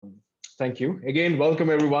Thank you. Again,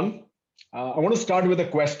 welcome everyone. I want to start with a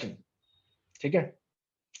question. ठीक है?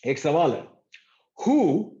 एक सवाल है. Who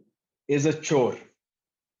is a chore?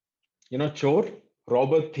 Chore,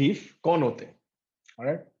 robber, thief. कौन होते हैं? All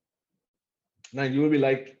right. Now you will be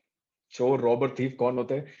like, चोर, रॉबर, thief कौन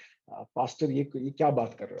होते हैं? पास्टर ये क्या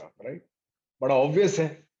बात कर रहे हो आप? राइट? बड़ा ऑब्वियस है,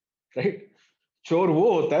 राइट? चोर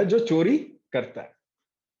वो होता है जो चोरी करता है.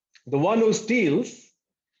 The one who steals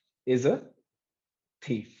is a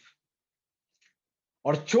thief.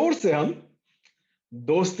 और चोर से हम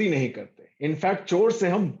दोस्ती नहीं करते. इनफैक्ट चोर से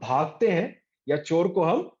हम भागते हैं या चोर को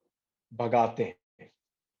हम भगाते हैं.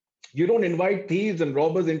 You don't invite thieves and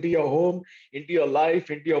robbers into your home, into your life,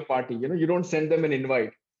 into your party. You don't send them an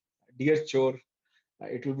invite. Dear chore,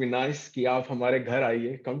 it would be nice कि आप हमारे घर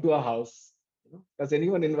आइए. Come to our house. Does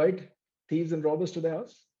anyone invite thieves and robbers to their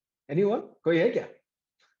house? Anyone? कोई है क्या?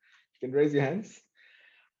 You can raise your hands.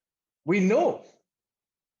 We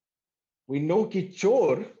know कि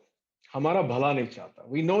चोर हमारा भला नहीं चाहता.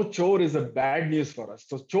 We know चोर is a bad news for us.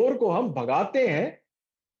 तो चोर को हम भगाते हैं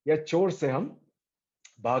या चोर से हम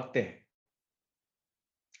भागते हैं.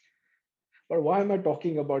 But why am I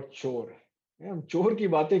talking about चोर? हम चोर की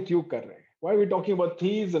बातें क्यों कर रहे हैं? Why are we talking about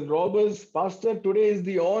thieves and robbers? Pastor, today is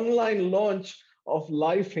the online launch of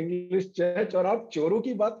Life English Church और आप चोरों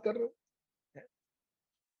की बात कर रहे हो?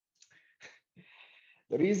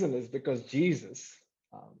 The reason is because Jesus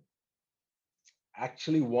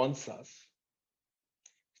actually wants us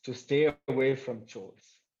to stay away from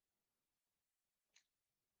chores.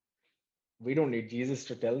 We don't need Jesus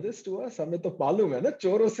to tell this to us. हमें तो मालूम है ना,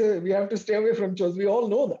 चोरों से we have to stay away from chores. We all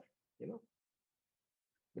know that,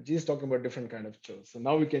 But Jesus is talking about different kind of chores. So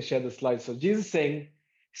now we can share the slides. So Jesus is saying,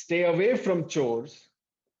 stay away from chores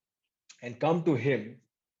and come to him,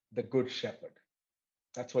 the good shepherd.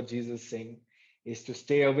 That's what Jesus is saying, is to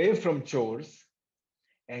stay away from chores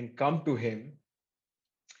and come to him,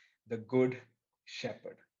 the good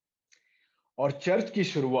shepherd. और church की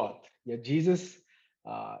शुरुआत, या Jesus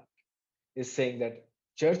is saying that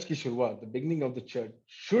church की शुरुआत, the beginning of the church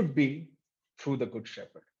should be through the good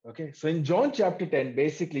shepherd. Okay, so in John chapter 10,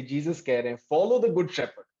 basically Jesus कह रहे हैं, follow the good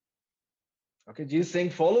shepherd. Okay, Jesus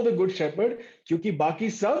saying follow the good shepherd क्योंकि बाकी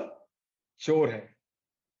सब चोर है,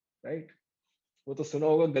 right? वो तो सुना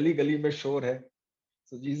होगा गली गली में शोर है.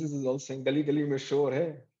 So Jesus is also saying गली गली में शोर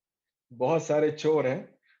है, बहुत सारे चोर हैं,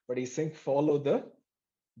 but he's saying follow the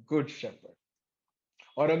good shepherd.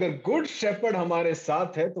 और अगर गुड शेपर्ड हमारे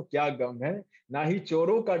साथ है तो क्या गम है, ना ही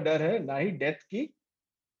चोरों का डर है, ना ही डेथ की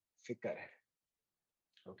फिक्र है.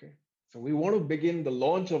 Okay, so we want to begin the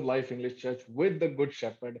launch of Life English Church with the good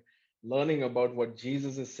shepherd, learning about what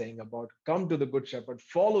Jesus is saying about come to the good shepherd,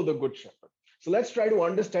 follow the good shepherd. So let's try to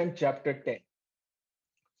understand chapter 10.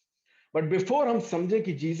 But before हम समझे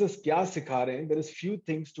कि Jesus क्या सिखा रहे हैं, there is few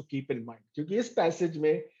things to keep in mind. क्योंकि इस passage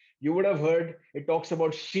में you would have heard it talks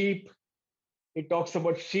about sheep, it talks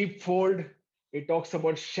about sheepfold, it talks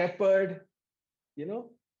about shepherd.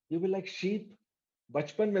 You'll be like, sheep?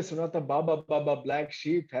 बचपन में सुना था, बाबा बाबा black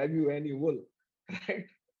sheep, have you any wool? Right?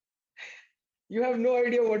 You have no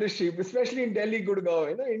idea what is sheep, especially in Delhi,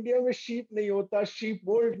 Gurgaon. India में sheep नहीं होता,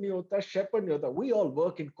 sheepfold नहीं होता, shepherd नहीं होता. We all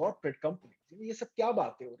work in corporate companies. ये सब क्या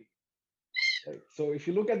बातें हो रही है? Right? So if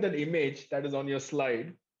you look at that image that is on your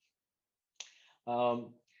slide,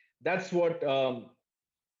 that's what a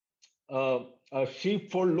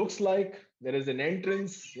sheepfold looks like. There is an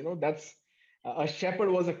entrance. That's a shepherd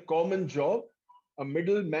was a common job. A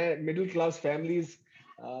middle class families.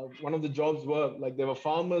 One of the jobs were like they were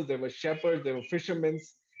farmers, they were shepherds, they were fishermen.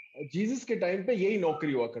 Jesus के time पे यही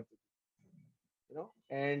नौकरी हुआ करती थी.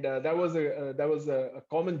 And that was a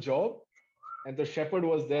common job, and the shepherd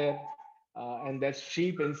was there, and that's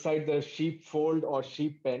sheep inside the sheepfold or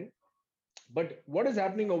sheep pen. But what is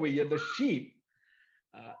happening over here? The sheep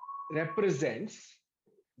represents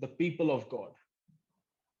the people of God.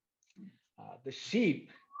 The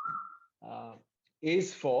sheep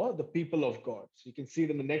is for the people of God. So you can see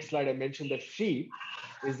it in the next slide. I mentioned that sheep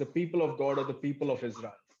is the people of God or the people of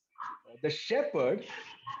Israel. The shepherd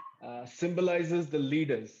symbolizes the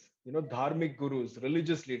leaders, dharmic gurus,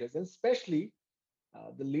 religious leaders, and especially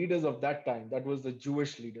the leaders of that time. That was the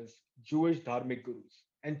Jewish leaders, Jewish dharmic gurus.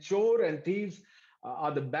 And chor and thieves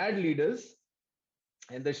are the bad leaders,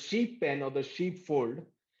 and the sheep pen or the sheepfold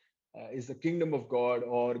is the kingdom of God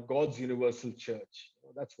or God's universal church.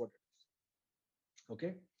 That's what it is.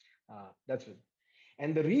 Okay, that's it.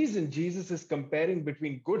 And the reason Jesus is comparing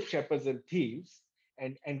between good shepherds and thieves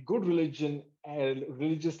and good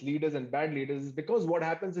religious leaders and bad leaders is because what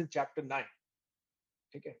happens in chapter 9.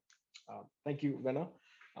 Okay, thank you, Vena.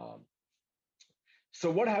 So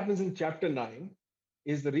what happens in chapter 9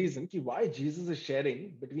 is the reason कि why Jesus is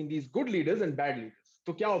sharing between these good leaders and bad leaders.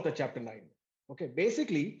 तो क्या होता है chapter 9 में? Okay,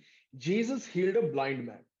 basically Jesus healed a blind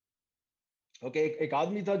man. Okay, एक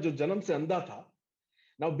आदमी था जो जन्म से अंधा था.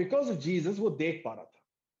 Now because of Jesus वो देख पा रहा था.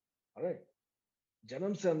 All right,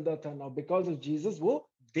 जन्म से अंधा था. Now because of Jesus वो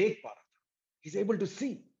देख पा रहा था. He's able to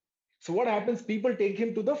see. So what happens? People take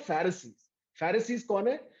him to the Pharisees. Pharisees कौन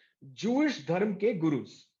है? Jewish धर्म के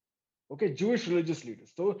gurus. Okay, Jewish religious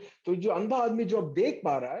leaders. तो जो अंधा आदमी जो अब देख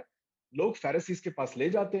पा रहा है, लोग फैरिसीज के पास ले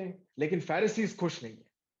जाते हैं, लेकिन फैरिसीज खुश नहीं है.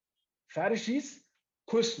 फैरिसीज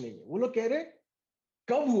खुश नहीं है. वो लोग कह रहे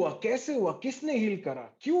कब हुआ, कैसे हुआ, किसने हील करा,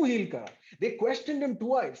 क्यों हील करा. They questioned him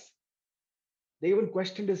twice. They even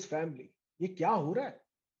questioned his family. ये क्या हो रहा है?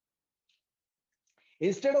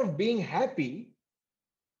 Instead of being happy,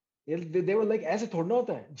 they were like ऐसे थोड़ा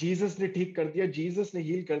होता है, जीसस ने ठीक कर दिया, जीसस ने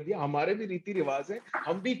हील कर दिया, हमारे भी रीति रिवाज है,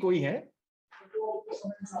 हम भी कोई हैं.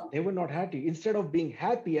 They were not happy. Instead of being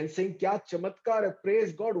happy and saying, "Kya chamatkar hai,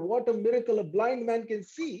 praise God, what a miracle, a blind man can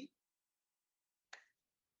see,"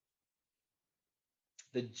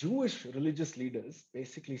 the Jewish religious leaders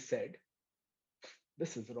basically said,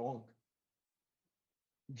 "This is wrong.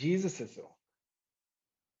 Jesus is wrong.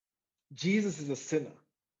 Jesus is a sinner.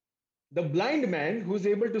 The blind man who's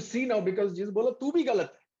able to see now because Jesus bola, tu bhi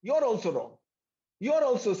galat hai. You're also wrong. You're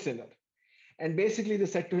also a sinner." And basically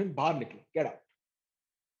they said to him, "Bahar niklo, get out."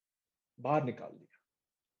 बाहर निकाल दिया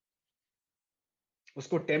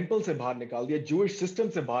उसको. Temple से बाहर निकाल दिया, Jewish system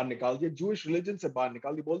से बाहर निकाल दिया, जूइश रिलीजन से बाहर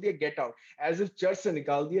निकाल दिया. बोल दिया get out. As if church से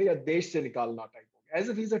निकाल दिया या देश से निकालना टाइप हो गया. As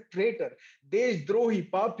if he is a traitor, देशद्रोही,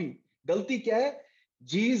 पापी. गलती क्या है?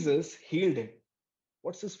 Jesus healed him.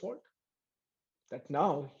 What's his fault? That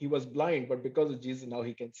now he was blind, but because of Jesus now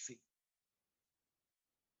he can see.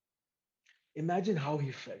 Imagine how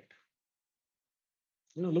he felt.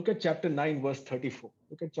 Look at chapter 9 verse 34.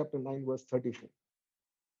 Look at chapter 9 verse 34.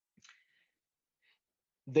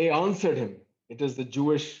 They answered him. It is the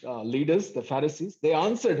Jewish leaders, the Pharisees. They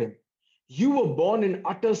answered him, "You were born in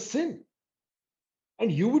utter sin,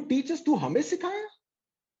 and you would teach us to hame sikhaya?"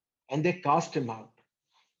 And they cast him out.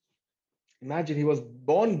 Imagine, he was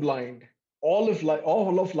born blind. All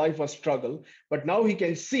of life was struggle, but now he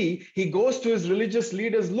can see. He goes to his religious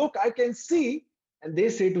leaders, "Look, I can see," and they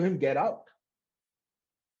say to him, "Get out.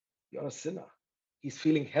 You're a sinner." He's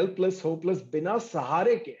feeling helpless, hopeless, bina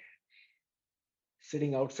sahare ke,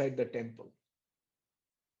 sitting outside the temple.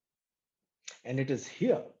 And it is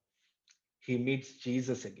here he meets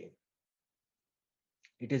Jesus again.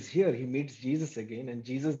 It is here he meets Jesus again, and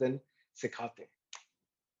Jesus then sikhate.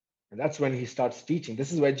 And that's when he starts teaching.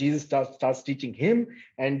 This is where Jesus starts teaching him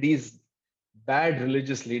and these bad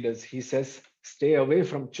religious leaders. He says, "Stay away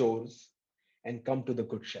from chores and come to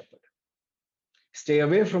the good shepherd." Stay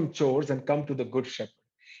away from chores and come to the good shepherd.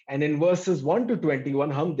 And in verses 1 to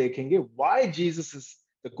 21, hum dekhenge why Jesus is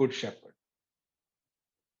the good shepherd.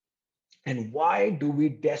 And why do we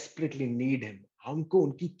desperately need him? Humko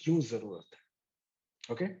unki kyun zarurat hai?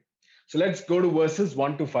 Okay. So let's go to verses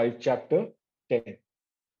 1 to 5, chapter 10.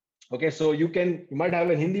 Okay, so you might have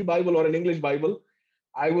a Hindi Bible or an English Bible.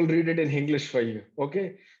 I will read it in English for you.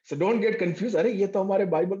 Okay, so don't get confused. अरे ये तो हमारे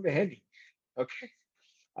Bible में है नहीं. Okay,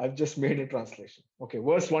 I've just made a translation. Okay,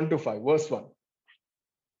 verse 1 to 5. Verse 1.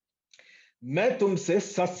 मैं तुमसे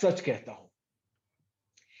सच सच कहता हूं,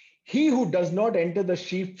 he who does not enter the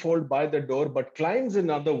sheepfold by the door but climbs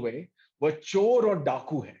another way, वह चोर और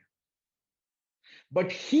डाकू है.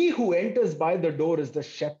 But he who enters by the door is the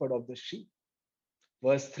shepherd of the sheep.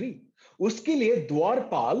 Verse 3. उसके लिए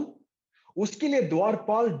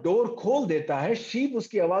द्वारपाल डोर खोल देता है. शीप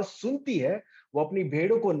उसकी आवाज सुनती है. वो अपनी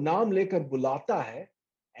भेड़ों को नाम लेकर बुलाता है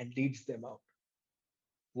and leads them out.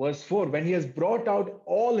 Verse 4. When he has brought out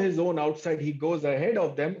all his own outside, he goes ahead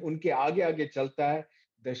of them. उनके आगे आगे चलता है.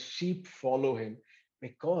 The sheep follow him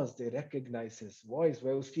because they recognize his voice.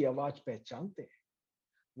 वह उसकी आवाज पहचानते हैं.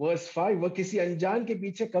 Verse 5. वह किसी अनजान के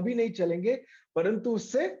पीछे कभी नहीं चलेंगे, परंतु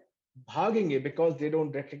उससे भागेंगे because they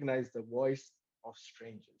don't recognize the voice of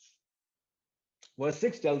strangers. Verse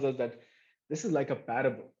 6 tells us that this is like a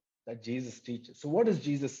parable that Jesus teaches. So what is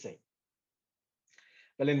Jesus saying?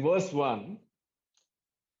 Well, in verse 1,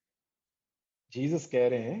 Jesus कह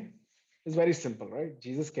रहे हैं, it's very simple, right?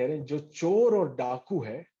 Jesus कह रहे हैं जो चोर और डाकू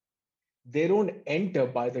है, they don't enter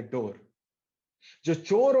by the door. जो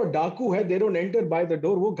चोर और डाकू है, they don't enter by the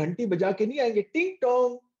door. वो घंटी बजा के नहीं आएंगे, टिंग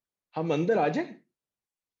टोंग, हम अंदर आ जाए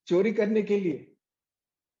चोरी करने के लिए.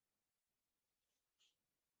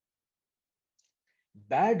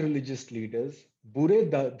 Bad religious leaders,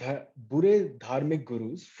 बुरे धार्मिक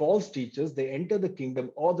gurus, false teachers, they enter the kingdom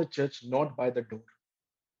or the church not by the door,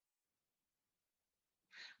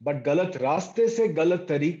 but गलत रास्ते से, गलत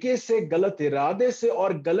तरीके से, गलत इरादे से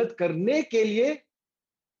और गलत करने के लिए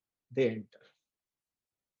they enter.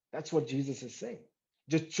 That's what Jesus is saying.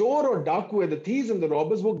 जो चोर और डाकू है, the thieves and the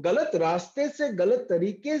robbers, वो गलत रास्ते से, गलत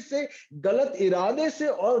तरीके से, गलत इरादे से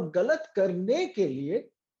और गलत करने के लिए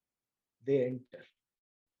they enter,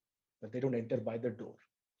 but they don't enter by the door.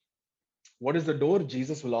 What is the door?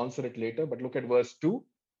 Jesus will answer it later, but look at verse 2.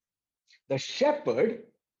 The shepherd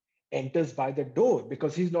enters by the door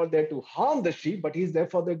because he's not there to harm the sheep, but he's there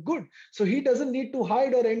for the good. So he doesn't need to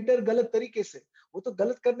hide or enter गलत तरीके से. वो तो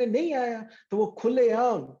गलत करने नहीं आया, तो वो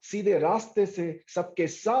खुलेआम सीधे रास्ते से सबके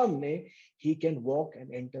सामने he can walk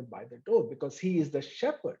and enter by the door because he is the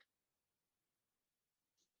shepherd.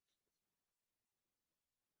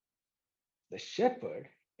 The shepherd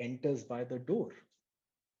enters by the door.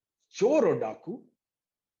 Chor or daku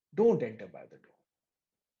don't enter by the door.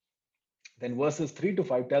 Then verses 3 to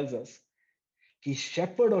 5 tells us कि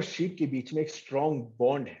shepherd और sheep के बीच में एक strong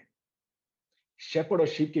bond है. Shepherd और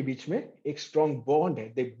sheep के बीच में एक strong bond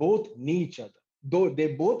है. They both need each other. Though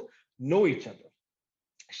they both know each other.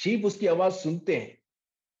 Sheep उसकी आवाज सुनते हैं.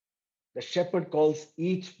 The shepherd calls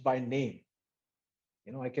each by name.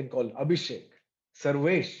 You know, I can call Abhishek,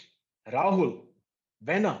 Sarvesh, Rahul,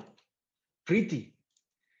 Vena, Preeti.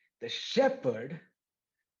 The shepherd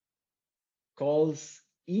calls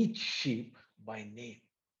each sheep by name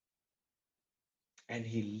and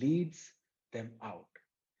he leads them out.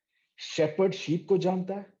 Shepherd sheep को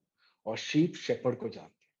जानता है और sheep shepherd को जानते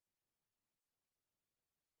हैं.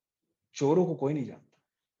 चोरों को कोई नहीं जानता.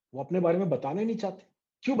 वो अपने बारे में बताना ही नहीं चाहते.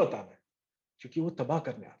 क्यों बताना है? क्योंकि वो तबाह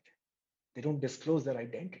करने आते हैं. They don't disclose their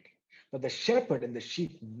identity. But the shepherd and the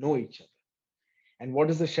sheep know each other. And what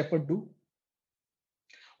does the shepherd do?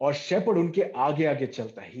 और shepherd उनके आगे आगे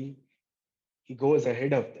चलता है. He goes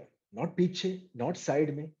ahead of them. Not पीछे, not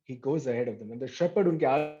side में. He goes ahead of them. And the shepherd उनके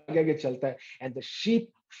आगे आगे चलता है. And the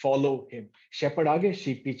sheep follow him. Shepherd आगे,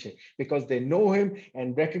 sheep पीछे. Because they know him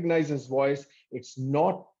and recognize his voice. It's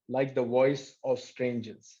not like the voice of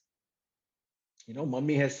strangers. You know,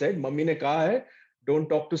 mummy has said, mummy ने कहा है, don't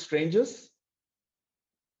talk to strangers.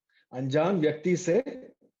 अनजान व्यक्ति से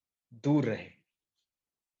दूर रहे.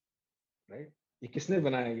 Right? ये किसने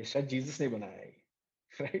बनाया है? शायद जीसस ने बनाया है.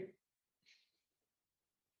 Right?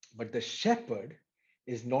 But the shepherd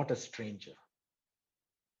is not a stranger.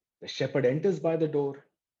 The shepherd enters by the door.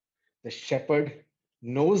 The shepherd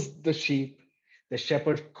knows the sheep. The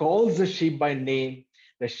shepherd calls the sheep by name.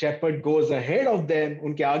 The shepherd goes ahead of them.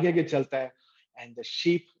 उनके आगे आगे चलता है. And the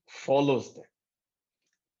sheep follows them.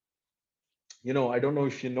 You know, I don't know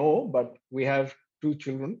if you know, but we have two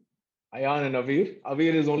children, Ayan and Avir.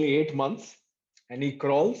 Avir is only 8 months and he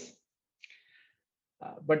crawls.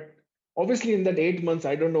 But obviously, in that 8 months,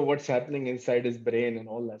 I don't know what's happening inside his brain and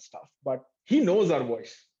all that stuff. But he knows our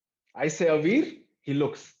voice. I say Avir, he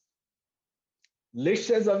looks. Lish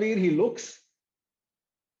says Avir, he looks.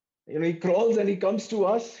 You know, he crawls and he comes to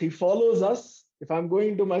us. He follows us. If I'm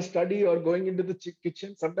going to my study or going into the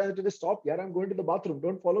kitchen, sometimes it will stop. Yeah, I'm going to the bathroom.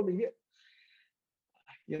 Don't follow me here.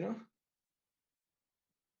 You know,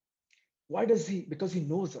 why does he? Because he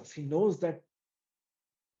knows us. He knows that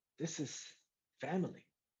this is family.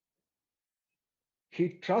 He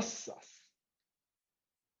trusts us.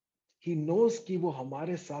 He knows कि वो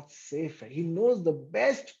हमारे साथ safe है. He knows the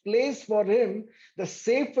best place for him, the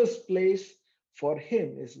safest place for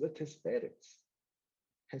him is with his parents,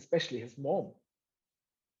 especially his mom.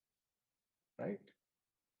 Right?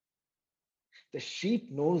 The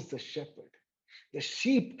sheep knows the shepherd. The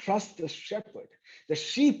sheep trusts the shepherd. The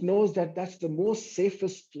sheep knows that that's the most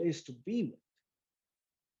safest place to be with.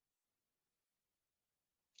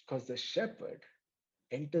 Because the shepherd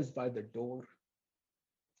enters by the door,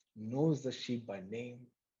 knows the sheep by name,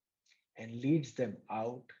 and leads them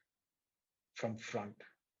out from front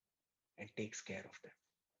and takes care of them.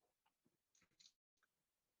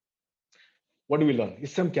 What do we learn?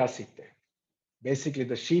 इससे हम क्या सीखते हैं? Basically,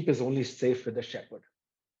 the sheep is only safe with the shepherd.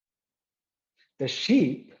 The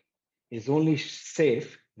sheep is only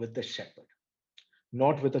safe with the shepherd,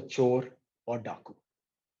 not with a chor or daku.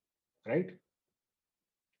 Right?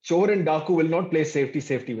 Chor and daku will not play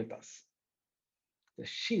safety with us. The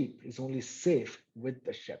sheep is only safe with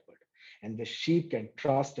the shepherd, and the sheep can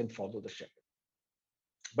trust and follow the shepherd.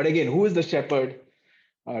 But again, who is the shepherd?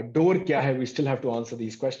 Door kya hai? We still have to answer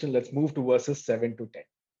these questions. Let's move to verses 7 to 10.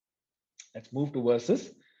 Let's move to verses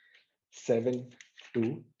 7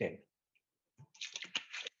 to 10.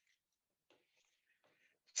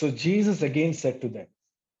 So Jesus again said to them,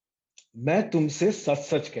 मैं तुमसे सच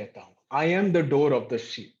सच कहता हूं. I am the door of the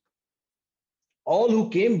sheep. All who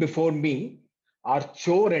came before me are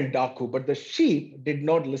Chor and Daku, but the sheep did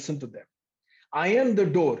not listen to them. I am the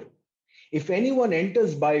door. If anyone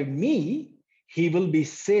enters by me, he will be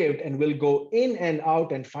saved and will go in and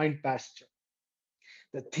out and find pasture.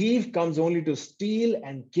 The thief comes only to steal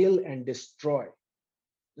and kill and destroy.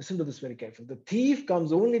 Listen to this very carefully. The thief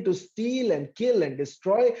comes only to steal and kill and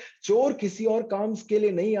destroy. चोर किसी और काम के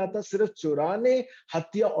लिए नहीं आता, सिर्फ चुराने,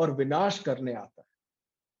 हत्या और विनाश करने आता है.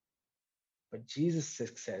 But Jesus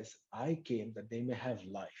says, I came that they may have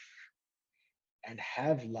life and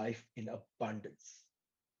have life in abundance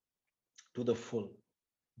to the full.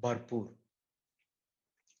 भरपूर.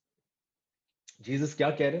 Jesus क्या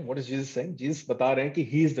कह रहे हैं? What is Jesus saying? Jesus बता रहे हैं कि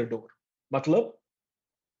he is the door. मतलब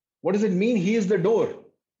what does it mean he is the door?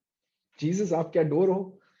 Jesus आप क्या door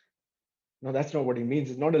हो? No, that's not what he means.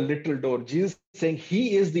 It's not a literal door. Jesus is saying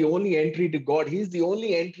he is the only entry to God. He's the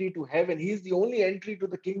only entry to heaven. He's the only entry to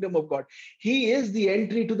the kingdom of God. He is the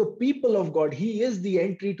entry to the people of God. He is the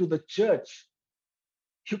entry to the church.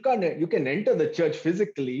 You can enter the church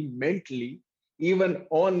physically, mentally, even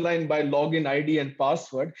online by login ID and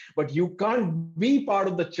password, but you can't be part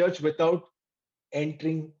of the church without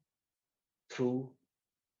entering through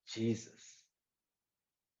Jesus.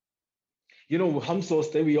 हम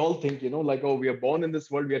सोचते, we all think, like, oh, we are born in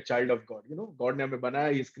this world, we are child of God. God ने हमें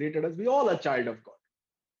बनाया, He's created us. We all are child of God.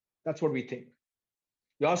 That's what we think.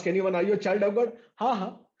 You ask anyone, are you a child of God?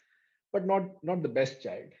 हाँ, but not the best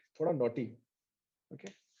child. थोड़ा naughty.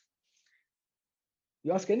 Okay.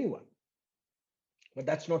 You ask anyone, but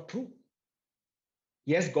that's not true.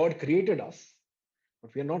 Yes, God created us,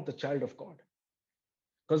 but we are not the child of God.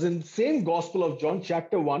 Because in the same Gospel of John,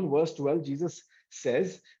 chapter 1, verse 12, Jesus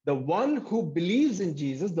says, the one who believes in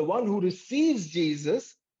Jesus, the one who receives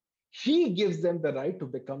Jesus, he gives them the right to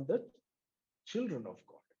become the children of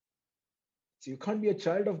God. So you can't be a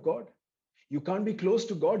child of God. You can't be close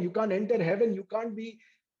to God. You can't enter heaven. You can't be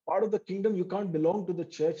part of the kingdom. You can't belong to the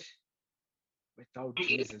church without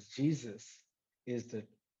Jesus. Jesus is the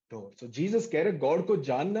door. So Jesus कह रहे God को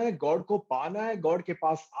जानना है, God को पाना है, God के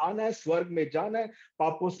पास आना है, स्वर्ग में जाना है,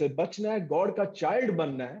 पापों से बचना है, गॉड का चाइल्ड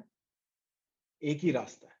बनना है. एक ही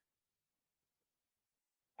रास्ता है.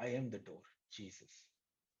 I am the door, Jesus.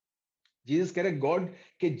 Jesus कह रहे गॉड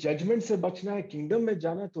के जजमेंट से बचना है, किंगडम में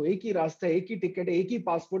जाना है, तो एक ही रास्ता है, एक ही टिकट है, एक ही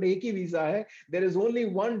पासपोर्ट है, एक ही वीजा है. There is only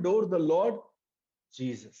one door, the Lord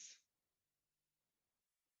Jesus.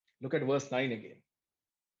 Look at verse 9 again.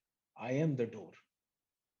 I am the door.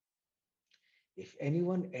 If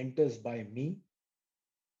anyone enters by me,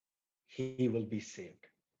 he will be saved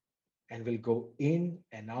and will go in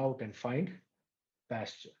and out and find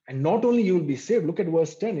pasture. And not only you will be saved, look at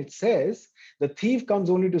verse 10. It says, the thief comes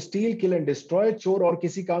only to steal, kill and destroy. चोर और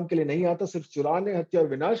किसी काम के लिए नहीं आता, सिर्फ चुराने, हत्या और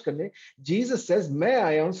विनाश करने. Jesus says, मैं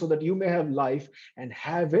आया हूं so that you may have life and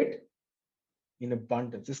have it in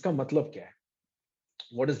abundance. इसका मतलब क्या है?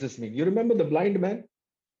 What does this mean? You remember the blind man?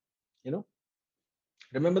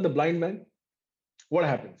 Remember the blind man? What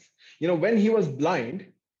happens? When he was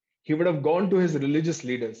blind, he would have gone to his religious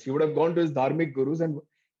leaders. He would have gone to his dharmic gurus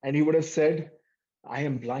and he would have said, I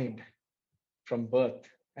am blind from birth.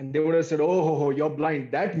 And they would have said, oh, you're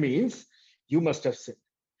blind. That means you must have sinned.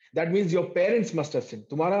 That means your parents must have sinned.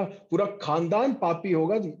 तुम्हारा पूरा खानदान पापी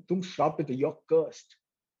होगा, तुम श्रापित हो, you're cursed.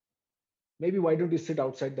 Maybe why don't you sit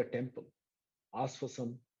outside the temple, ask for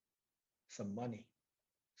some money,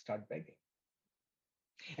 start begging.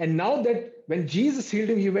 And now that when Jesus healed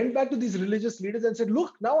him, he went back to these religious leaders and said,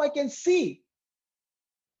 look, now I can see.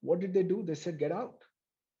 What did they do? They said, get out.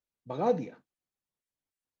 Bhaga diya.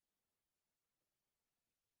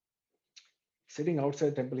 Sitting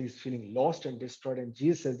outside the temple, he's feeling lost and destroyed. And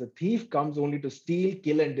Jesus says, the thief comes only to steal,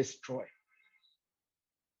 kill, and destroy.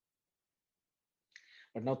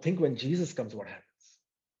 But now think, when Jesus comes, what happens?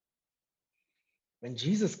 When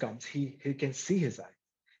Jesus comes, he can see his eyes.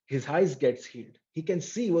 His eyes gets healed. He can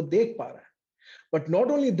see what dekh pa raha hai. But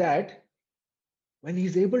not only that, when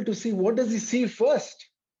he's able to see, what does he see first?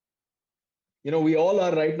 We all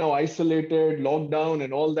are right now isolated, locked down,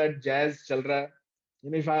 and all that jazz chal raha hai.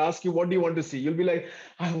 If I ask you, what do you want to see? You'll be like,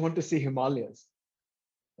 I want to see Himalayas.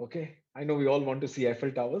 Okay. I know we all want to see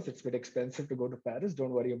Eiffel Towers. It's a bit expensive to go to Paris. Don't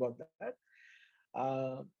worry about that.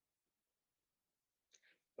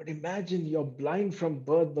 But imagine you're blind from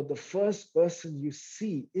birth, but the first person you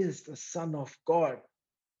see is the Son of God.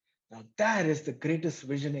 Now that is the greatest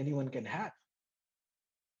vision anyone can have.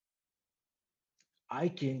 I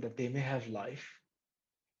came that they may have life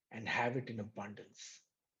and have it in abundance.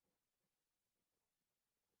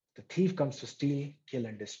 The thief comes to steal, kill,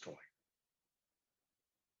 and destroy.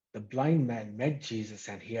 The blind man met Jesus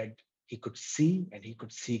and he could see and he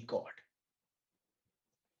could see God.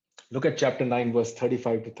 Look at chapter 9, verse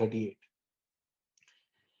 35 to 38.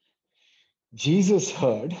 Jesus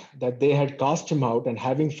heard that they had cast him out, and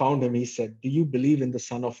having found him, he said, "Do you believe in the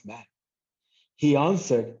Son of Man?" He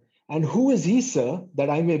answered, "And who is he, sir, that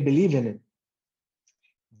I may believe in him?"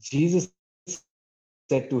 Jesus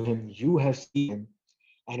said to him, "You have seen him,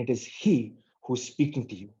 and it is he who is speaking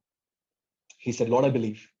to you." He said, "Lord, I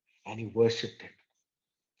believe." And he worshipped him.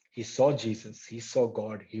 He saw Jesus, he saw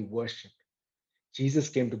God, he worshipped. Jesus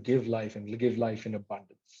came to give life and give life in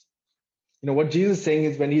abundance. What Jesus is saying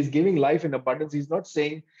is, when he's giving life in abundance, he's not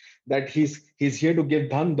saying that he's here to give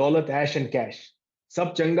dhan, daulat, ash and cash.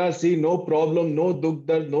 Sab changa si, no problem, no dukh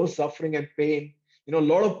dard, no suffering and pain. A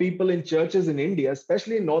lot of people in churches in India,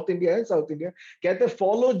 especially in North India and South India, कहते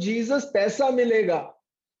follow Jesus, paisa milega.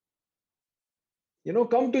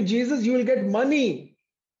 Come to Jesus, you will get money,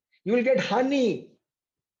 you will get honey,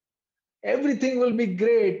 everything will be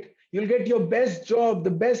great. You'll get your best job, the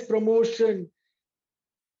best promotion,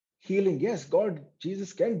 healing. Yes, God,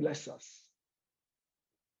 Jesus can bless us.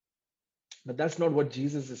 But that's not what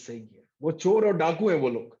Jesus is saying here. वो चोर और डाकू हैं वो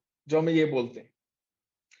लोग जो हमें ये बोलते हैं.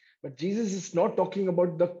 But Jesus is not talking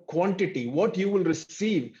about the quantity, what you will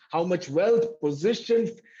receive, how much wealth, position,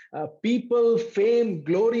 people, fame,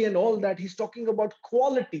 glory, and all that. He's talking about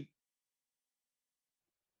quality.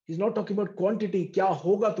 He's not talking about quantity. क्या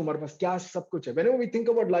होगा तुम्हारे पास, क्या सब कुछ है. Whenever we think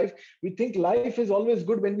about life, we think life is always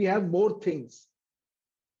good when we have more things.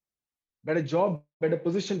 Better job, better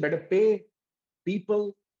position, better pay,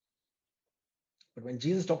 people. But when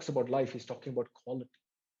Jesus talks about life, he's talking about quality,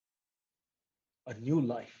 a new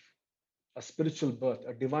life, a spiritual birth,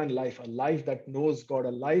 a divine life, a life that knows God,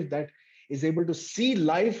 a life that is able to see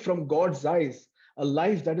life from God's eyes, a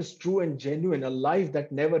life that is true and genuine, a life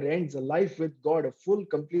that never ends, a life with God, a full,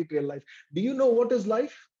 complete, real life. Do you know what is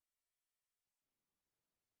life?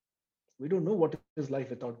 We don't know what is life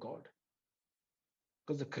without God,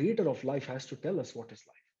 because the creator of life has to tell us what is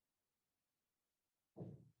life.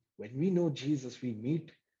 When we know Jesus, we're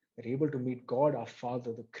able to meet God, our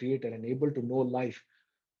Father, the Creator, and able to know life.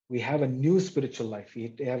 We have a new spiritual life.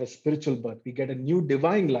 We have a spiritual birth. We get a new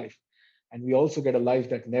divine life. And we also get a life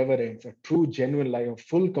that never ends, a true, genuine life, a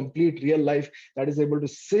full, complete, real life that is able to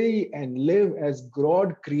see and live as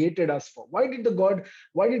God created us for. Why did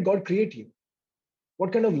God create you?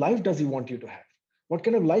 What kind of life does He want you to have? What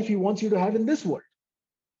kind of life He wants you to have in this world?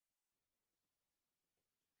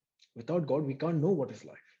 Without God, we can't know what is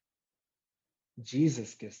life.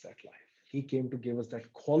 Jesus gives that life. He came to give us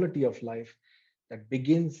that quality of life that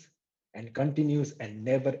begins and continues and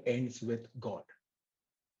never ends with God.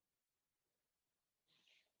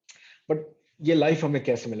 But ये life हमें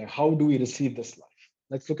कैसे मिले? How do we receive this life?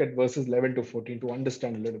 Let's look at verses 11 to 14 to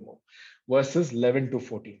understand a little more. Verses 11 to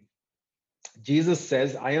 14. Jesus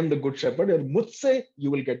says, "I am the good shepherd, and मुझसे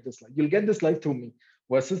you will get this life. You'll get this life through me."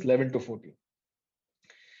 Verses 11 to 14.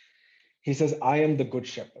 He says, "I am the good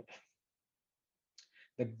shepherd.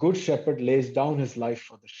 The good shepherd lays down his life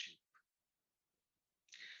for the sheep.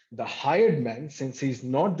 The hired man, since he's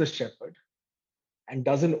not the shepherd and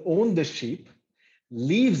doesn't own the sheep,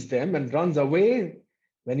 leaves them and runs away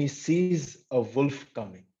when he sees a wolf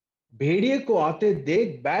coming." भेड़िए को आते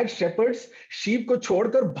देख bad shepherds sheep को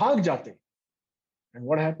छोड़कर भाग जाते. And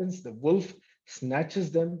what happens? The wolf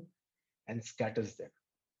snatches them and scatters them.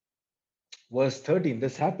 Verse 13,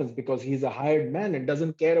 this happens because he's a hired man and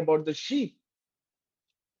doesn't care about the sheep.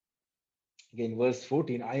 Again, verse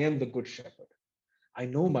 14, "I am the good shepherd. I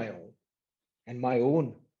know my own, and my own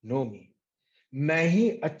know me." मैं ही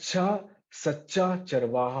अच्छा सच्चा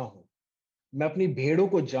चरवाहा हूं. मैं अपनी भेड़ों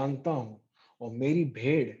को जानता हूं और मेरी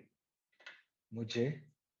भेड़ मुझे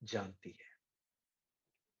जानती है.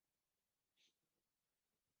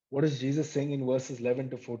 What is Jesus saying in verses 11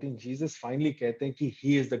 to 14? Jesus finally कहते हैं कि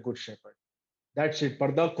he is the good shepherd. That's it.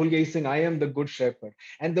 पर्दा खुल गया. He's saying, "I am the good shepherd."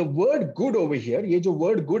 And the word good over here, ये जो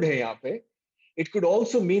word good है यहाँ पे, it could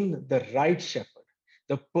also mean the right shepherd,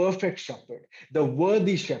 the perfect shepherd, the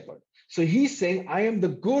worthy shepherd. So he's saying, "I am the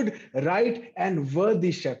good, right, and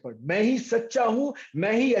worthy shepherd." मैं ही सच्चा हूं,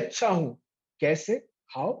 मैं ही अच्छा हूं. कैसे?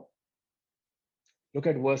 How? Look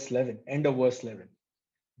at verse 11, end of verse 11.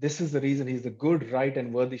 This is the reason he's the good, right,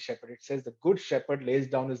 and worthy shepherd. It says the good shepherd lays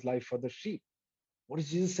down his life for the sheep. What is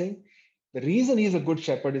Jesus saying? The reason he's a good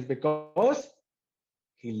shepherd is because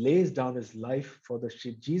he lays down his life for the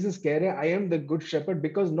sheep. Jesus कह रहे हैं, I am the good shepherd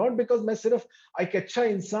because not because मैं सिर्फ एक अच्छा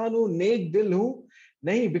इंसान हूं, नेक दिल हूं,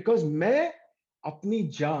 नहीं, because मैं अपनी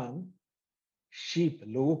जान sheep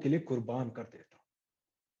लोगों के लिए कुर्बान कर देता हूं.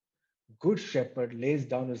 Good shepherd lays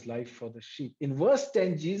down his life for the sheep. In verse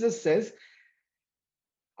 10, Jesus says,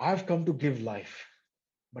 "I have come to give life."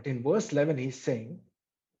 But in verse 11, he's saying,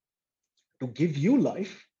 To give you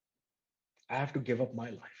life, I have to give up my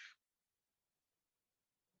life.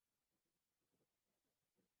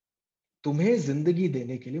 तुम्हें जिंदगी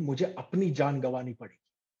देने के लिए मुझे अपनी जान गंवानी पड़ेगी.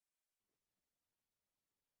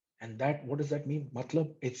 And that, what does that mean?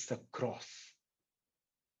 मतलब, it's the cross.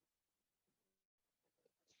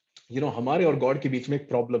 हमारे और गॉड के बीच में एक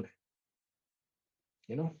प्रॉब्लम है.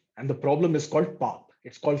 And the problem is called पाप.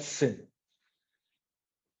 It's called sin.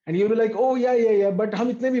 And you'll be like, oh yeah, but हम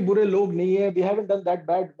इतने भी बुरे लोग नहीं है. We haven't done that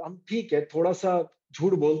bad. हम ठीक है, थोड़ा सा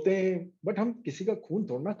झूठ बोलते हैं, but हम किसी का खून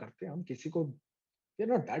तोड़ना करते हैं. हम किसी को, we're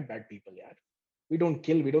not that bad people, यार. We don't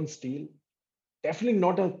kill, we don't steal. Definitely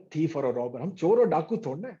not a thief or a robber. हम चोर और डाकू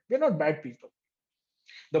थोड़ना है. We're not bad people.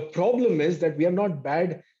 The problem is that we are not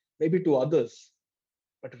bad maybe to others,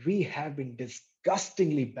 but we have been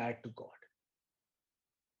disgustingly bad to God.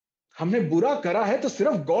 हमने बुरा करा है तो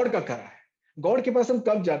सिर्फ गॉड का करा है. गॉड के पास हम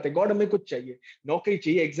कब जाते हैं? गॉड, हमें कुछ चाहिए, नौकरी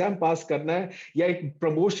चाहिए, एग्जाम पास करना है, या एक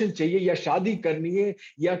प्रमोशन चाहिए, या शादी करनी है,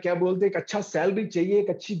 या क्या बोलते हैं, एक अच्छा सैलरी चाहिए, एक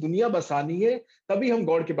अच्छी दुनिया बसानी है, तभी हम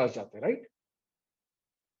गॉड के पास जाते हैं, राइट?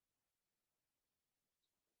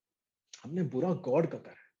 हमने बुरा गॉड का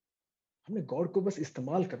करा है. हमने गॉड को बस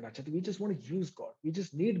इस्तेमाल करना चाहते. We just want to use God. We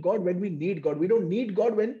just need God when we need God. We don't need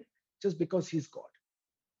God when just because he is God.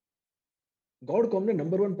 God को हमने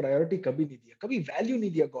नंबर वन प्रायोरिटी कभी नहीं दिया, कभी वैल्यू नहीं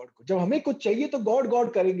दिया गॉड को. जब हमें कुछ चाहिए तो गॉड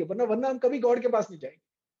गॉड करेंगे, वरना वरना हम कभी गॉड के पास नहीं जाएंगे.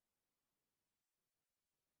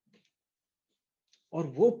 और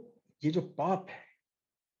वो, ये जो पाप है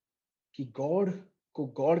कि गॉड को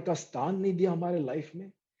गॉड का स्थान नहीं दिया हमारे लाइफ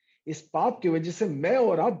में, इस पाप की वजह से मैं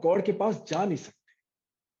और आप गॉड के पास जा नहीं सकते.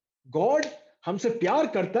 गॉड हमसे प्यार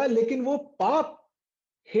करता है, लेकिन वो पाप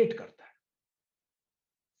हेट करता है.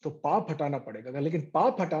 तो पाप हटाना पड़ेगा, लेकिन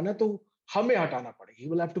पाप हटाना तो हमें हटाना पड़ेगा. He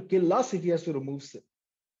will have to kill us if he has to remove sin.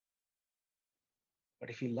 But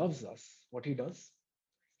if he loves us, what he does?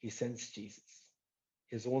 He sends Jesus,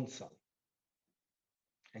 his own son.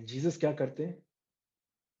 And Jesus क्या करते हैं?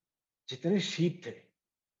 जितने शीप थे,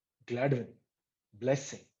 ग्लैडविन,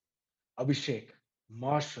 ब्लेसिंग, अभिषेक,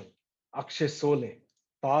 मार्शल, अक्षय सोले,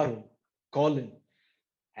 Parul, Colin,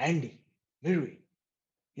 Andy, मिर्वी,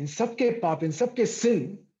 इन सबके पाप, इन सबके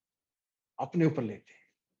सिन अपने ऊपर लेते हैं.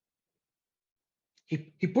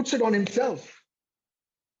 He puts it on himself.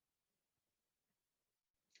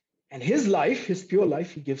 And his life, his pure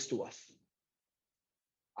life, he gives to us.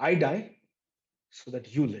 I die so that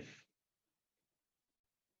you live.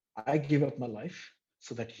 I give up my life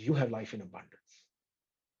so that you have life in abundance.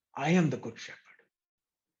 I am the good shepherd.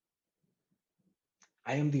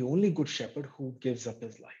 I am the only good shepherd who gives up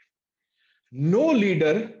his life. No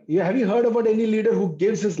leader, have you heard about any leader who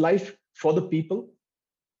gives his life for the people?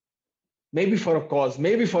 Maybe for a cause,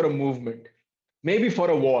 maybe for a movement, maybe for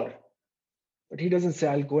a war. But he doesn't say,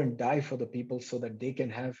 I'll go and die for the people so that they can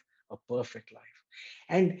have a perfect life.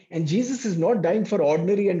 And Jesus is not dying for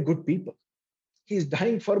ordinary and good people. He is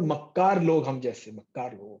dying for makkar log, hum jaise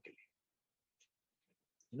makkar logon ke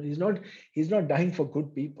liye. He's not dying for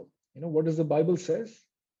good people. What does the Bible says?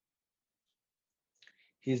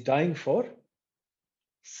 He's dying for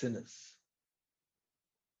sinners.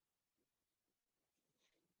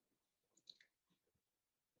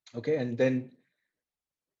 Okay, and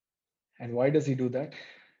why does he do that?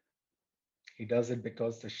 He does it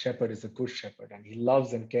because the shepherd is a good shepherd and he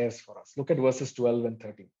loves and cares for us. Look at verses 12 and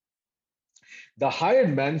 13. The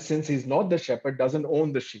hired man, since he's not the shepherd, doesn't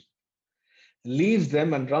own the sheep, leaves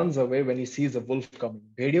them and runs away when he sees a wolf coming.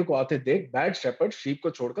 भेड़ियों को आते देख, bad shepherd sheep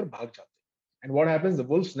को छोड़कर भाग जाते. And what happens? The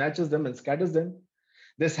wolf snatches them and scatters them.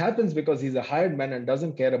 This happens because he's a hired man and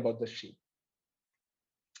doesn't care about the sheep.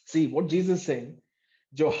 See what Jesus is saying.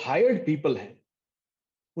 जो hired people हैं,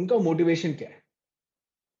 उनका motivation क्या है?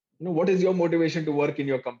 What is your motivation to work in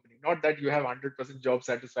your company? Not that you have 100% job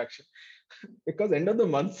satisfaction, because end of the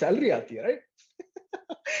month salary aati hai, right?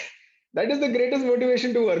 That is the greatest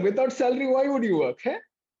motivation to work. Without salary, why would you work? Hey?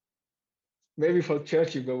 Maybe for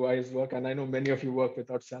church you go, why is work? And I know many of you work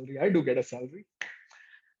without salary. I do get a salary.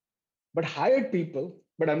 But hired people,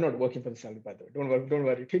 but I'm not working for the salary, by the way. Don't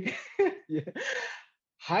worry. Okay? Yeah.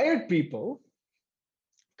 Hired people,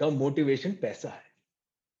 का motivation पैसा है.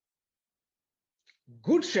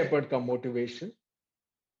 Good shepherd का motivation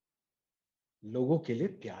लोगों के लिए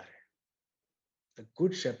प्यार है. The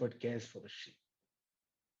good shepherd cares for the sheep.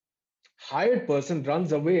 Hired person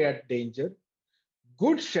runs away at danger.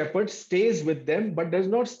 Good shepherd stays with them, but does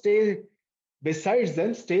not stay besides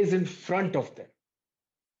them, stays in front of them.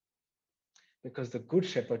 Because the good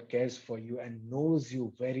shepherd cares for you and knows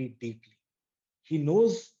you very deeply. He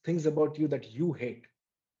knows things about you that you hate,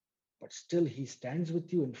 but still he stands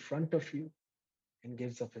with you in front of you and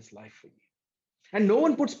gives up his life for you. And no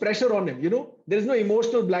one puts pressure on him. There is no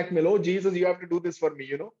emotional blackmail. Oh, Jesus, you have to do this for me.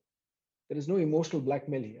 There is no emotional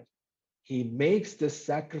blackmail here. He makes this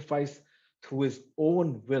sacrifice through his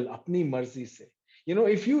own will, apni marzi se.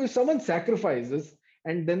 If someone sacrifices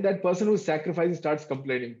and then that person who's sacrificing starts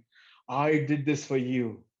complaining, I did this for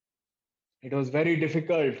you. It was very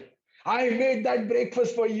difficult. I made that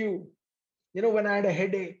breakfast for you. When I had a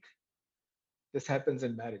headache. This happens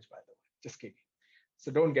in marriage, by the way. Just kidding.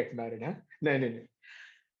 So don't get married, huh? No, no,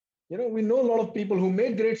 no. We know a lot of people who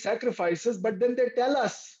make great sacrifices, but then they tell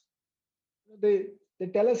us, they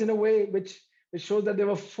tell us in a way which shows that they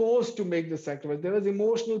were forced to make the sacrifice. There was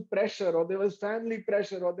emotional pressure, or there was family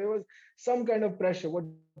pressure, or there was some kind of pressure. What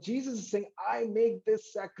Jesus is saying, I make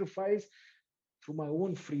this sacrifice through my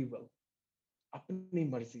own free will. Apni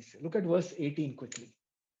marzi se. Look at verse 18 quickly.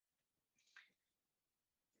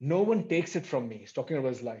 No one takes it from me. He's talking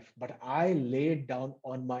about his life, but I lay it down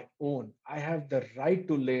on my own. I have the right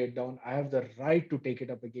to lay it down. I have the right to take it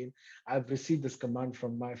up again. I've received this command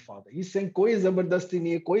from my father. He's saying, कोई जबरदस्ती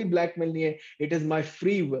नहीं है, कोई blackmail नहीं है. It is my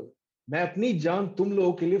free will. मैं अपनी जान तुम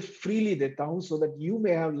लोगों के लिए freely देता हूं, so that you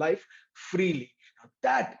may have life freely. Now,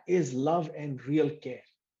 that is love and real care.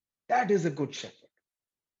 That is a good shepherd.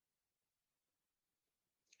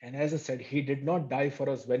 And as I said, he did not die for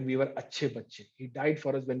us when we were अच्छे बच्चे. He died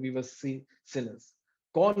for us when we were sinners.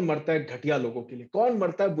 कौन मरता है घटिया लोगों के लिए? कौन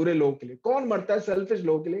मरता है बुरे लोगों के लिए? कौन मरता है सेल्फिश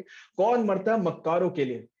लोगों के लिए? कौन मरता है मक्कारों के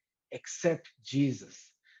लिए? Except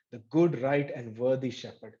Jesus, the good, right, and worthy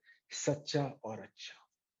shepherd. सच्चा और अच्छा.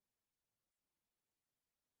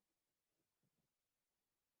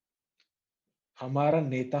 हमारा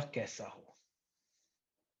नेता कैसा हो?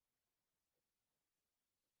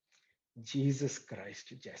 जीसस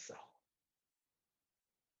क्राइस्ट जैसा हो.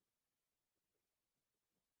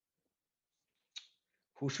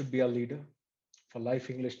 Who should be our leader for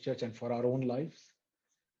Life English Church and for our own lives?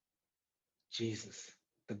 Jesus,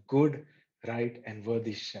 the good, right, and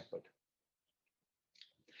worthy shepherd.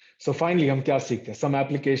 So finally, हम क्या सीखते हैं? Some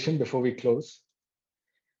application before we close.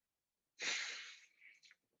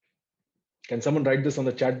 Can someone write this on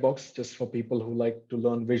the chat box just for people who like to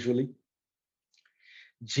learn visually?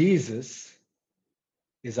 Jesus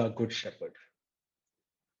is our good shepherd,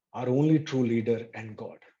 our only true leader and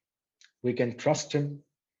God. We can trust him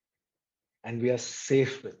and we are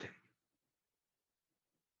safe with him.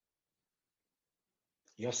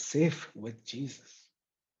 You're safe with Jesus.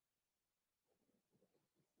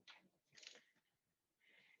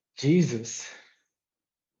 Jesus,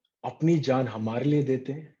 अपनी जान हमारे लिए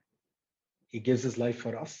देते हैं. He gives his life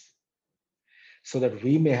for us so that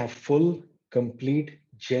we may have full, complete,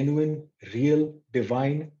 genuine, real,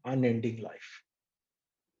 divine, unending life.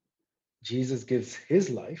 Jesus gives his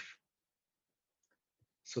life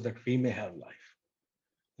so that we may have life.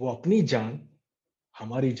 वो अपनी जान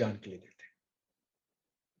हमारी जान के लिए देते हैं.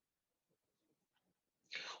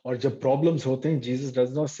 और जब प्रॉब्लम्स होते हैं, Jesus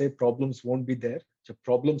does not say problems won't be there. जब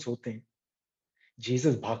प्रॉब्लम्स होते हैं,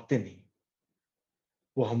 जीसस भागते नहीं,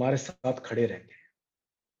 वो हमारे साथ खड़े रहेंगे.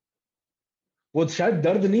 वो शायद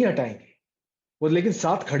दर्द नहीं हटाएंगे, वो लेकिन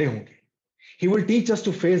साथ खड़े होंगे. He will teach us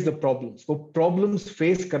to face the problems. वो problems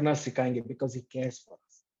face करना सिखाएंगे because he cares for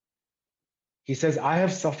us. He says, I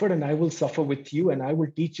have suffered and I will suffer with you and I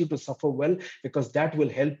will teach you to suffer well because that will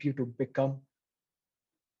help you to become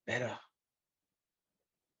better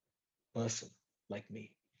person like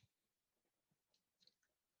me.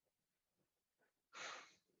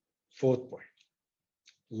 Fourth point,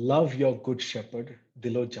 love your good shepherd,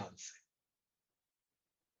 dilo jaan se.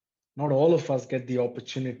 Not all of us get the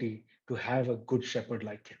opportunity to have a good shepherd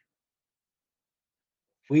like him.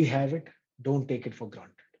 We have it, don't take it for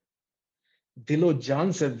granted. दिलो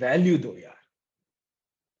जान से value दो यार.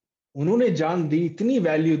 उन्होंने जान दी, इतनी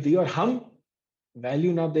value दी, और हम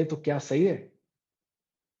वैल्यू ना दे तो क्या सही है?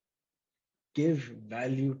 Give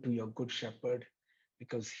value to your good shepherd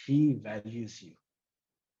because he values you.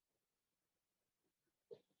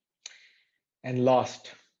 And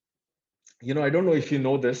last, I don't know if you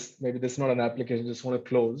know this, maybe this is not an application, just want to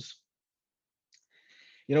close.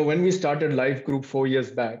 When we started Life Group 4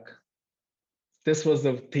 years back, this was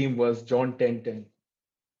the theme, was John 10:10.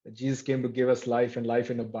 That Jesus came to give us life and life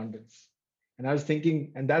in abundance. And I was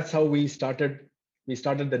thinking, and that's how we started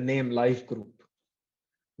the name Life Group.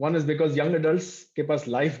 One is because young adults ke paas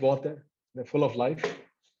life bahut hai, they're full of life.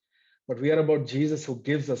 But we are about Jesus who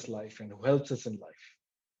gives us life and who helps us in life.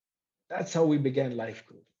 That's how we began Life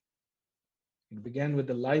Group. It began with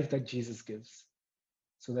the life that Jesus gives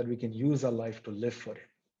so that we can use our life to live for him.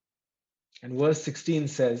 And verse 16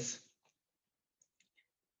 says,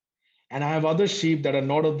 and I have other sheep that are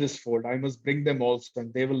not of this fold. I must bring them also,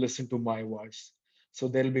 and they will listen to my voice. So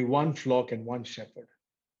there'll be one flock and one shepherd.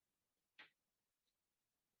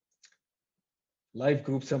 Life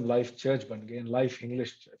groups and life church ban gaye, and life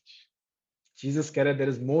English church. Jesus said there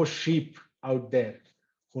is more sheep out there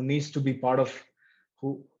who needs to be part of,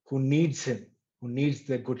 who needs him, who needs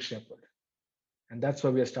the good shepherd. And that's why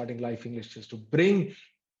we are starting Life English Church, to bring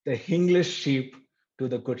the English sheep to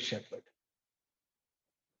the good shepherd.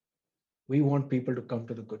 We want people to come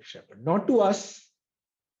to the good shepherd, not to us.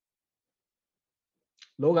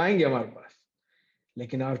 लोग आएंगे हमारे पास,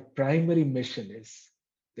 लेकिन our primary mission is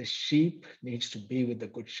the sheep needs to be with the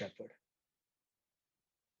good shepherd.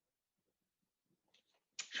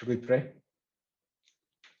 Should we pray?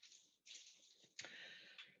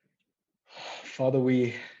 Father,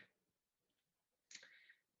 we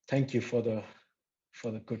thank you for the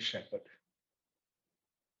good shepherd.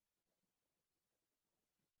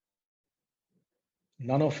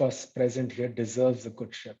 None of us present here deserves the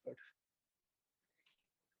good shepherd.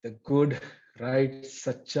 The good, right,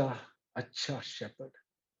 sacha, acha shepherd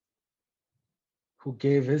who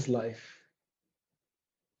gave his life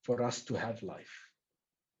for us to have life.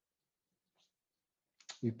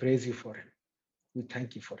 We praise you for him. We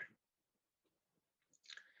thank you for him.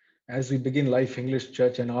 As we begin Life English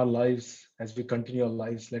Church and our lives, as we continue our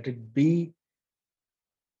lives, let it be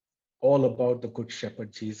all about the good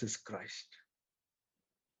shepherd, Jesus Christ.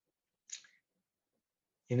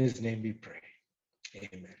 In his name we pray.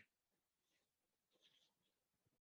 Amen.